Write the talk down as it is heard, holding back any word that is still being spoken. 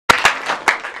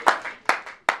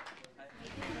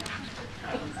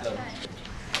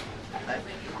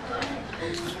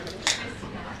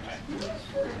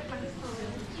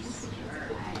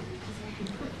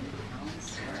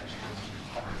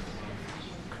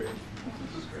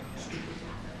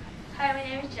Hi, my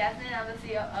name is Jasmine. I'm the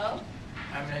COO.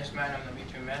 Hi, my name is Matt. I'm the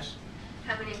VPMS.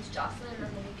 Hi, my name is Jocelyn. I'm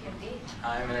the VPMD.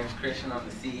 Hi, my name is Christian. I'm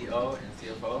the CEO and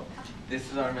CFO.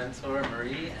 This is our mentor,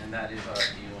 Marie, and that is our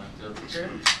D1 field teacher.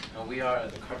 And we are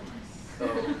the Carbon Mice. So,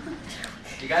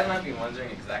 you guys might be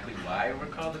wondering exactly why we're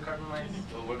called the Carbon Mice.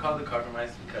 Well, we're called the Carbon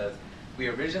Mice because we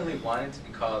originally wanted to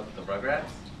be called the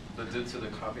Rugrats, but due to the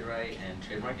copyright and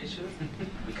trademark issues,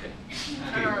 we couldn't.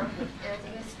 And as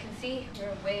you guys can see,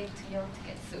 we're way too young to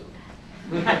get sued.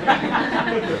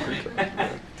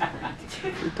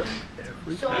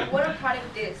 So what our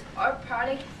product is, our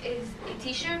product is a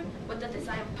t-shirt with a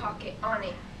design pocket on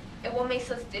it. And what makes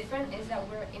us different is that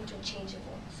we're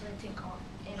interchangeable, so they take off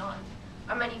and on.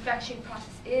 Our manufacturing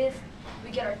process is,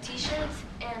 we get our t-shirts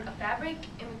and a fabric,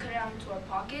 and we cut it out into our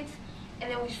pockets,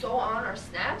 and then we sew on our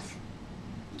snaps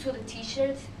to the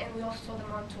t-shirts, and we also sew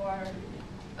them onto our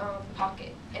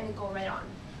pocket, and they go right on.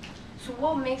 So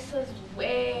what makes us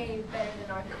way better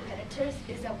than our competitors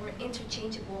is that we're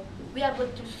interchangeable. We have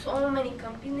looked through so many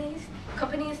companies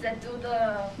that do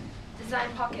the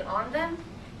design pocket on them,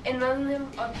 and none of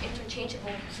them are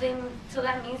interchangeable. So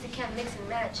that means they can't mix and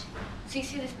match. So you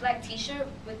see this black t-shirt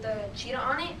with the cheetah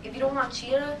on it. If you don't want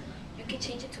cheetah, you can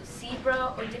change it to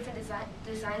zebra or different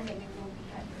designs that we will be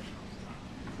having.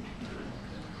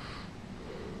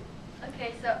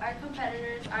 Okay, so our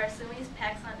competitors are Sumis,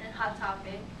 PacSun, and Hot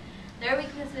Topic. Their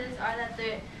weaknesses are that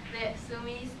the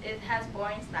Sumis, it has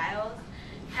boring styles.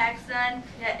 PacSun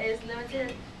is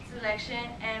limited selection,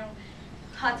 and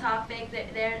Hot Topic,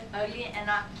 they're ugly and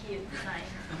not cute designs.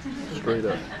 Straight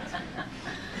up.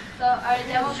 So our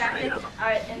demographics,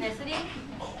 our ethnicity,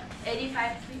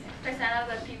 85% of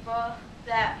the people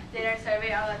that did our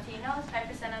survey are Latinos,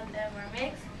 5% of them are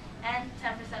mixed, and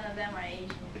 10% of them are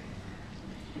Asian.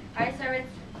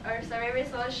 Our survey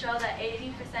results show that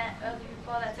 80% of the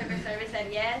people that took our survey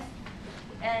said yes,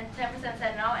 and 10%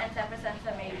 said no, and 10%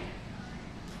 said maybe.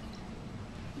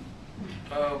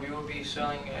 We will be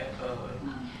selling it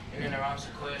in and around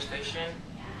Sequoia Station.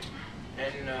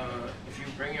 And if you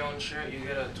bring your own shirt, you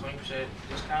get a 20%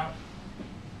 discount.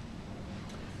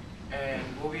 And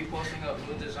we'll be posting up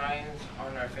new designs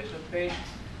on our Facebook page.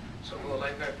 So we'll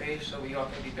like our page so we all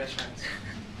can be best friends.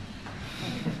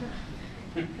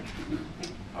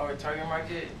 Our target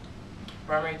market,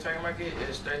 primary target market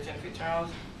is 13 to 15 year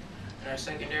olds, and our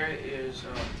secondary is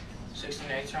 16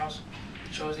 to 18 year olds.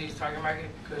 We chose these target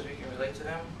market because we can relate to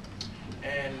them,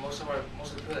 and most of the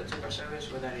people that took our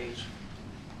service were that age.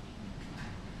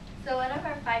 So one of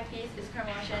our 5 Ps is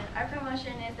promotion. Our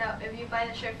promotion is that if you buy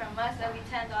the shirt from us, it'll be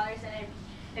 $10, and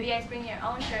if you guys bring your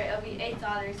own shirt, it'll be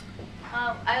 $8.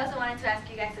 I also wanted to ask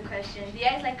you guys a question. Do you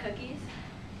guys like cookies?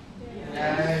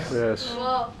 Yes. Yes.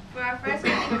 Well, for our first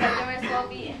cookie customers, we'll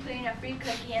be including a free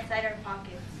cookie inside our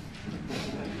pockets.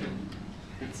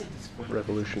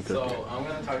 Revolution cookie. So I'm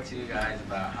going to talk to you guys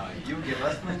about how you give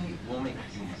us money, we'll make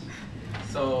you money.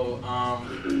 So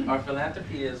our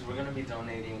philanthropy is we're going to be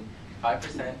donating 5%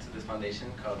 to this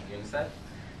foundation called UNICEF.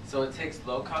 So it takes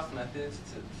low-cost methods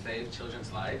to save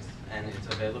children's lives, and it's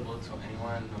available to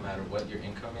anyone, no matter what your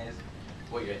income is,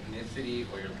 what your ethnicity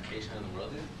or your location in the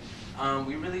world is.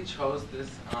 We really chose this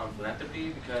philanthropy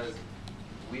because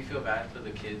we feel bad for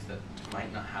the kids that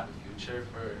might not have a future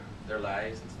for their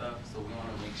lives and stuff, so we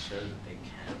want to make sure that they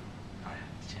can have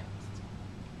the chance.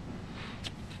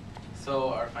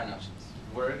 So our financials.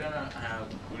 We're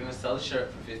gonna sell the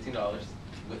shirt for $15,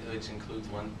 which includes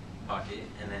 1 pocket,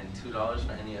 and then $2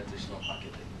 for any additional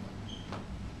pocket that you want.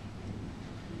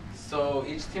 So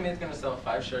each teammate is gonna sell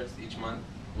 5 shirts each month,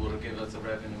 which will give us a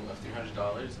revenue of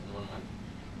 $300 in 1 month.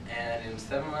 And in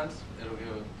 7 months,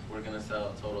 we're going to sell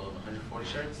a total of 140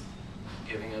 shirts,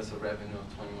 giving us a revenue of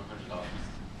 $2,100.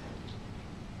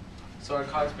 So our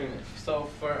cost premium. So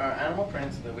for our animal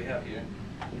prints that we have here,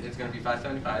 it's going to be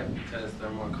 $5.75 because they're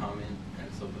more common, and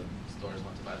so the stores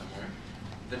want to buy them more.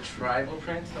 The tribal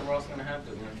prints that we're also going to have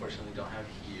that we unfortunately don't have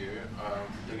here,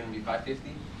 they're going to be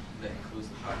 $5.50. That includes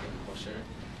the pocket and the whole shirt.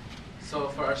 So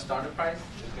for our starter price,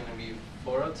 it's going to be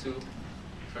 $402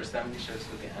 for 70 shirts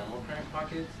with the animal print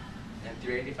pockets, and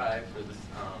 $385 for this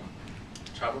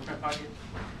tribal print pocket.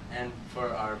 And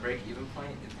for our break-even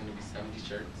point, it's going to be 70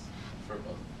 shirts for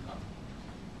both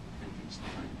in each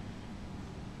design.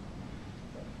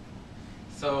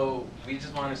 So we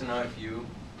just wanted to know if you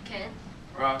Can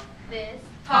rock This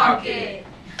pocket.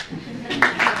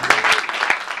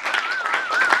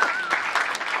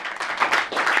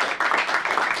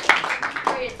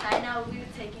 For your time now, we'll be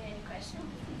taking any questions.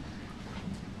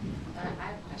 I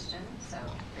have a question. So,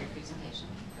 great presentation,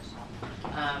 first of all.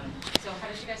 So how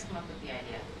did you guys come up with the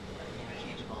idea of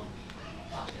interchangeable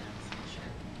pockets?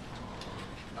 Sure.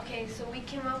 Okay, so we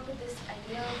came up with this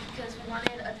idea because we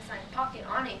wanted a design pocket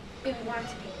on it, but we wanted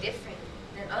to be different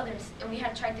than others. And we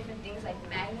had tried different things like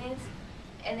magnets,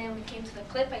 and then we came to the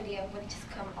clip idea where they just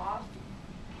come off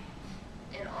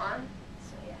and on.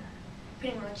 So yeah,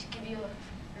 pretty much give you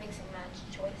a mix and match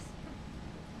choice.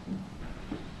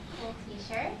 Cool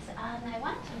t-shirts. I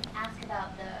wanted to ask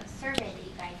about the survey that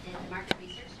you guys did, the market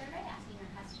research survey, asking your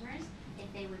customers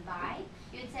if they would buy.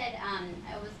 You had said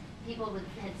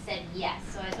had said yes.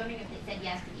 So I was wondering if they said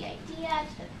yes to the idea,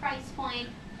 to the price point,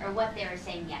 or what they were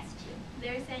saying yes to.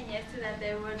 They were saying yes to that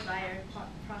they would buy our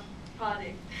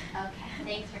product. Okay,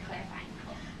 thanks for clarifying.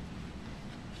 Cool.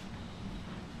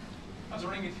 I was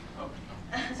wondering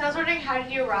if, So I was wondering, how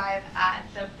did you arrive at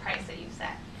the price that you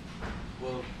set?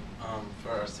 Well,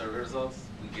 for our survey results,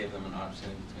 we gave them an option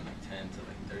between like $10 to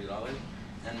like $30,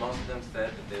 and most of them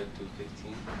said that they would do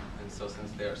 15. And so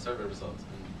since they are survey results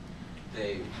and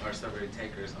our survey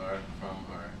takers are from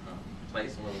our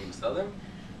place and where we're going to sell them,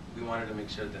 we wanted to make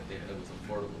sure that it was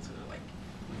affordable to like.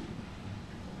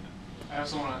 I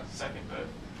also want to second the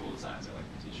cool designs. I like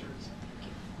the t-shirts.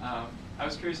 I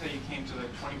was curious how you came to the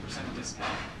 20%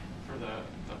 discount for the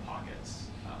pockets.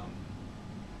 I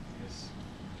guess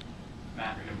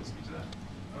Matt, are you able to speak to that?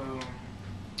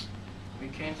 We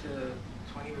came to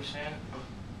 20%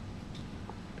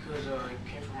 because it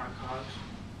came from our cogs.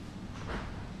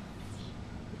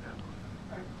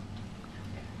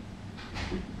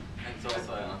 And so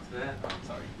also add on to that, I'm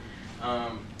sorry.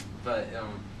 But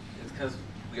it's because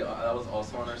that was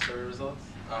also on our survey results,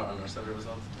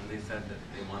 and they said that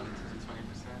they wanted to do 20%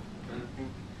 for the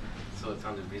thing, so it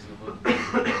sounded reasonable.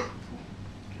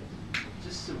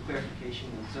 Just some clarification.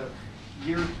 So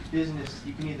your business,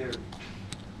 you can either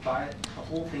buy the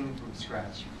whole thing from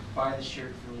scratch, buy the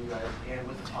shirt from you guys and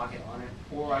with the pocket on it,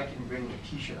 or I can bring the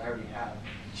t-shirt I already have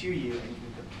to you and you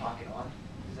can put the pocket on.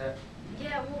 Is that?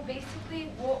 Yeah, well,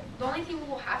 basically, the only thing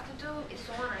we'll have to do is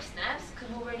sew on our snaps because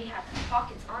we already have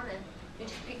pockets on them. You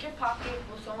just pick your pocket,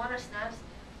 we'll sew on our snaps,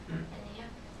 and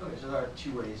yeah. Okay, so there are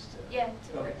two ways to. Yeah,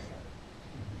 two Okay. ways.